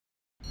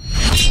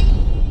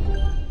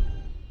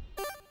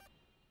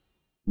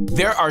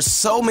There are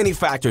so many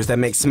factors that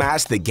make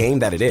Smash the game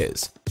that it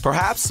is.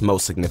 Perhaps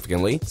most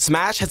significantly,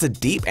 Smash has a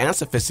deep and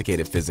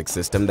sophisticated physics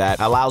system that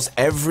allows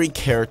every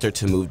character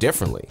to move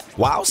differently,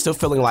 while still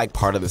feeling like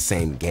part of the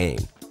same game.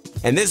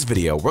 In this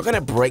video, we're going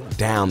to break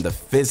down the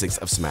physics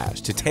of Smash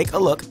to take a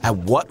look at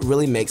what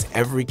really makes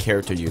every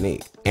character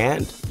unique,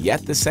 and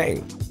yet the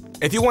same.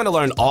 If you want to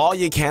learn all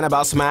you can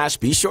about Smash,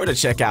 be sure to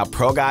check out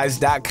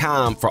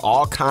ProGuides.com for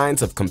all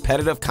kinds of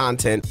competitive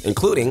content,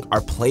 including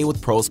our Play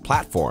with Pros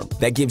platform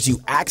that gives you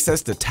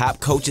access to top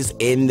coaches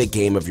in the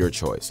game of your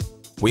choice.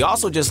 We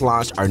also just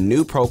launched our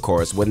new Pro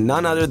course with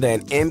none other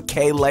than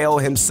MK Leo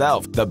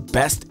himself, the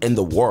best in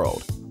the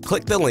world.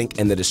 Click the link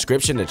in the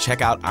description to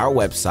check out our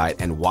website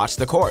and watch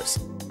the course.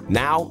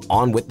 Now,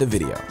 on with the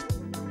video.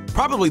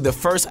 Probably the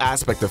first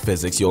aspect of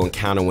physics you'll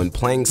encounter when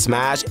playing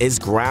Smash is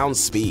ground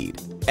speed.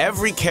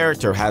 Every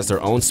character has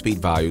their own speed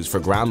values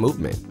for ground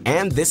movement,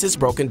 and this is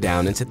broken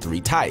down into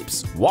 3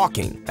 types: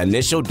 walking,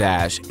 initial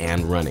dash,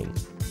 and running.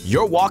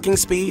 Your walking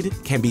speed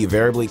can be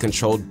variably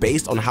controlled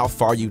based on how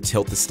far you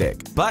tilt the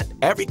stick, but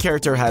every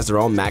character has their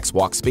own max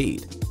walk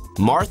speed.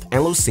 Marth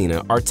and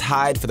Lucina are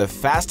tied for the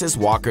fastest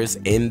walkers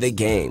in the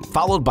game,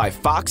 followed by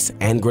Fox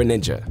and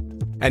Greninja.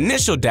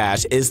 Initial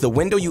dash is the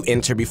window you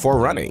enter before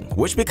running,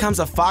 which becomes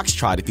a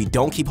foxtrot if you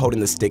don't keep holding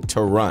the stick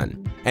to run.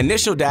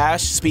 Initial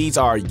dash speeds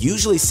are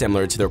usually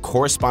similar to their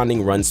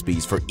corresponding run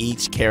speeds for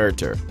each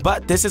character,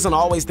 but this isn't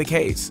always the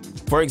case.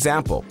 For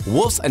example,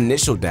 Wolf's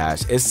initial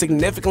dash is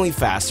significantly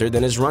faster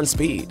than his run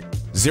speed.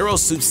 Zero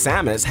Suit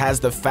Samus has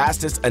the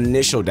fastest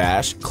initial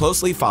dash,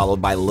 closely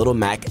followed by Little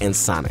Mac and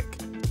Sonic.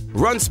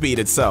 Run speed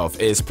itself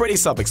is pretty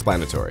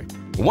self-explanatory.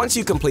 Once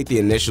you complete the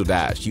initial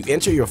dash, you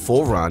enter your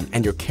full run,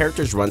 and your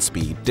character's run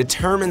speed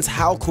determines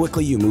how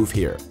quickly you move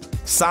here.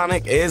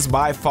 Sonic is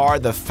by far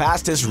the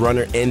fastest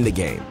runner in the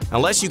game,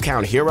 unless you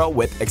count Hero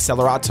with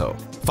Accelerato,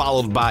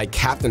 followed by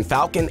Captain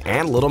Falcon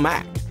and Little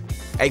Mac.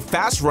 A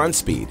fast run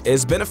speed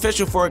is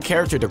beneficial for a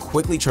character to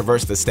quickly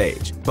traverse the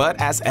stage, but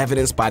as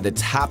evidenced by the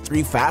top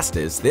 3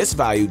 fastest, this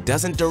value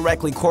doesn't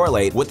directly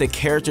correlate with the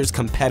character's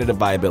competitive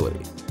viability.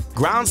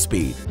 Ground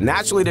speed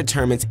naturally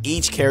determines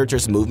each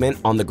character's movement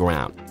on the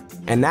ground.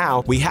 And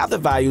now we have the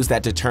values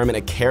that determine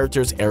a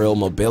character's aerial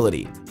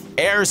mobility.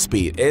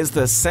 Airspeed is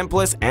the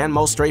simplest and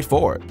most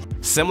straightforward.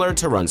 Similar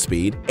to run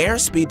speed,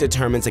 airspeed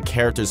determines a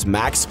character's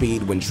max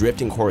speed when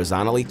drifting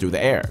horizontally through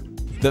the air.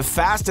 The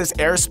fastest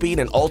airspeed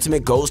and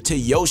ultimate goes to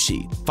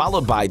Yoshi,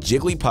 followed by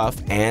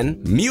Jigglypuff and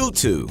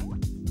Mewtwo.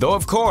 Though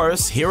of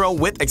course, Hero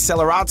with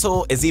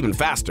Accelerato is even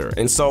faster,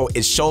 and so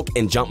is Shulk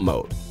in jump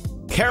mode.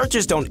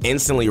 Characters don't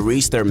instantly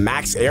reach their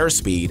max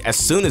airspeed as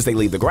soon as they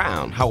leave the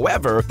ground.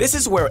 However, this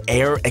is where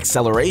air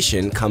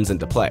acceleration comes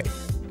into play.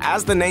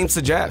 As the name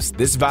suggests,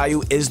 this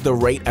value is the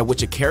rate at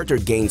which a character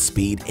gains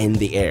speed in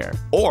the air,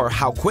 or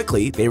how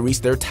quickly they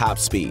reach their top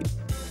speed.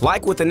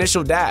 Like with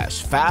initial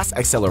dash, fast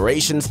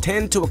accelerations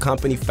tend to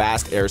accompany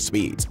fast air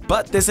speeds,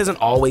 but this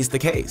isn't always the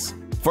case.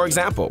 For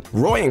example,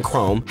 Roy and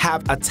Chrome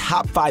have a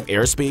top 5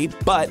 airspeed,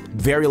 but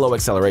very low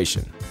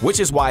acceleration, which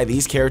is why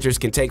these characters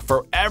can take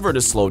forever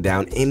to slow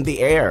down in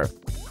the air.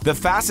 The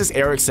fastest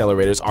air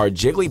accelerators are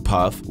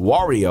Jigglypuff,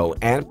 Wario,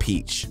 and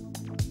Peach.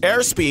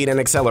 Airspeed and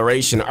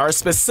acceleration are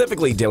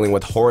specifically dealing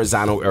with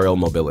horizontal aerial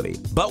mobility,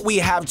 but we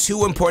have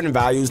 2 important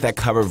values that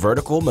cover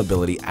vertical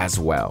mobility as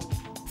well.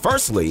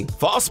 Firstly,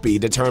 fall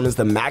speed determines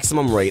the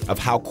maximum rate of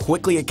how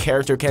quickly a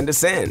character can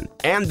descend,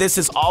 and this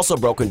is also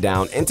broken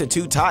down into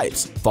 2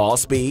 types: fall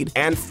speed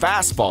and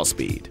fast fall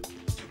speed.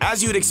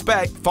 As you'd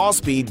expect, fall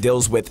speed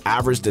deals with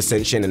average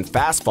descension and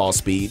fast fall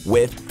speed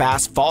with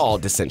fast fall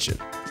descension.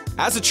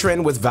 As a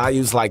trend with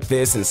values like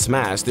this in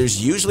Smash,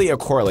 there's usually a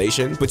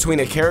correlation between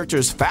a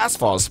character's fast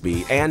fall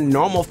speed and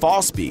normal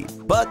fall speed,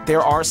 but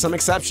there are some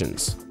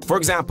exceptions. For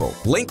example,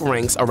 Link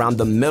ranks around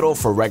the middle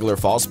for regular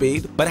fall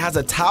speed, but has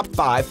a top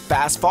 5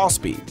 fast fall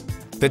speed.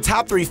 The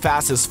top 3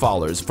 fastest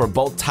fallers for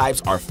both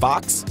types are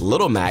Fox,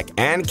 Little Mac,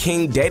 and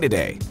King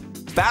Day-to-Day.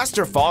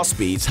 Faster fall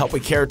speeds help a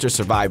character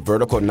survive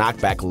vertical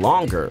knockback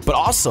longer, but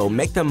also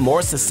make them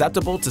more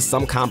susceptible to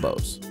some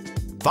combos.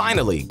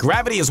 Finally,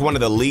 gravity is one of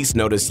the least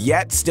noticed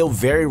yet still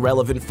very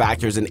relevant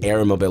factors in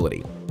air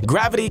mobility.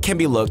 Gravity can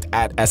be looked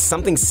at as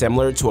something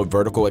similar to a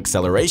vertical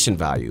acceleration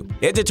value.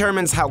 It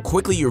determines how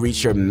quickly you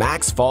reach your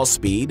max fall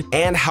speed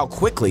and how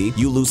quickly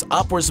you lose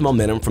upwards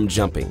momentum from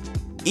jumping.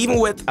 Even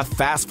with a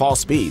fast fall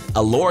speed,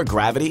 a lower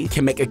gravity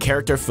can make a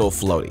character feel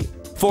floaty.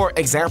 For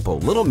example,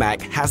 Little Mac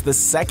has the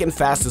 2nd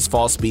fastest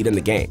fall speed in the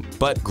game,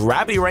 but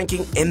gravity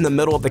ranking in the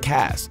middle of the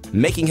cast,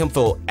 making him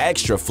feel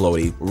extra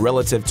floaty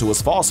relative to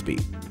his fall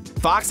speed.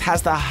 Fox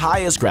has the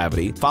highest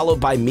gravity, followed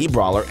by Mii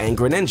Brawler and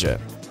Greninja.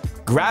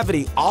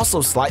 Gravity also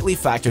slightly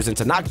factors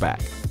into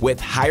knockback, with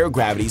higher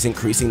gravities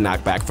increasing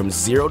knockback from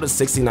 0 to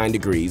 69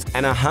 degrees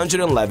and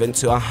 111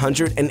 to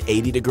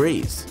 180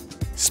 degrees.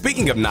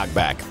 Speaking of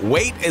knockback,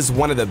 weight is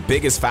one of the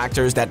biggest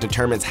factors that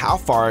determines how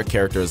far a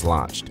character is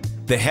launched.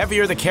 The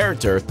heavier the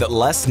character, the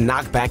less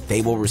knockback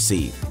they will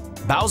receive.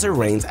 Bowser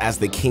reigns as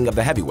the king of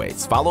the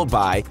heavyweights, followed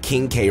by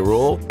King K.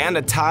 Rool and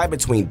a tie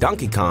between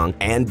Donkey Kong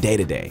and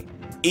Day-to-Day.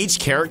 Each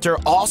character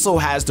also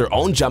has their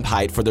own jump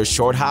height for their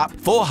short hop,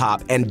 full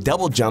hop, and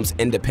double jumps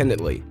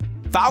independently.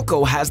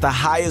 Falco has the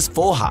highest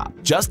full hop,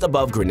 just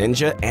above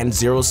Greninja and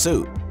Zero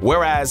Suit,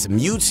 whereas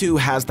Mewtwo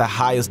has the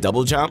highest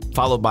double jump,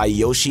 followed by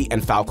Yoshi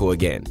and Falco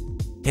again.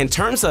 In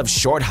terms of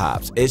short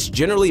hops, it's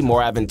generally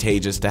more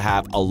advantageous to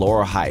have a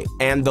lower height,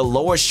 and the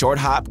lower short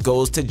hop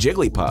goes to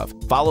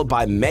Jigglypuff, followed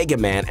by Mega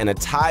Man and a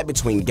tie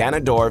between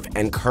Ganondorf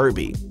and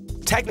Kirby.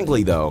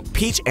 Technically though,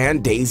 Peach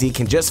and Daisy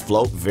can just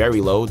float very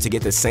low to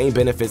get the same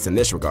benefits in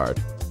this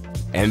regard.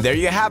 And there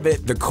you have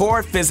it, the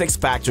core physics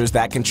factors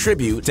that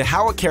contribute to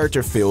how a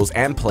character feels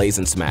and plays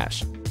in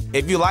Smash.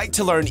 If you'd like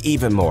to learn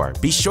even more,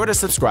 be sure to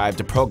subscribe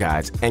to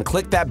ProGuides and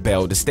click that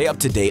bell to stay up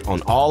to date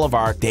on all of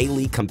our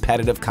daily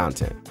competitive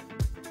content.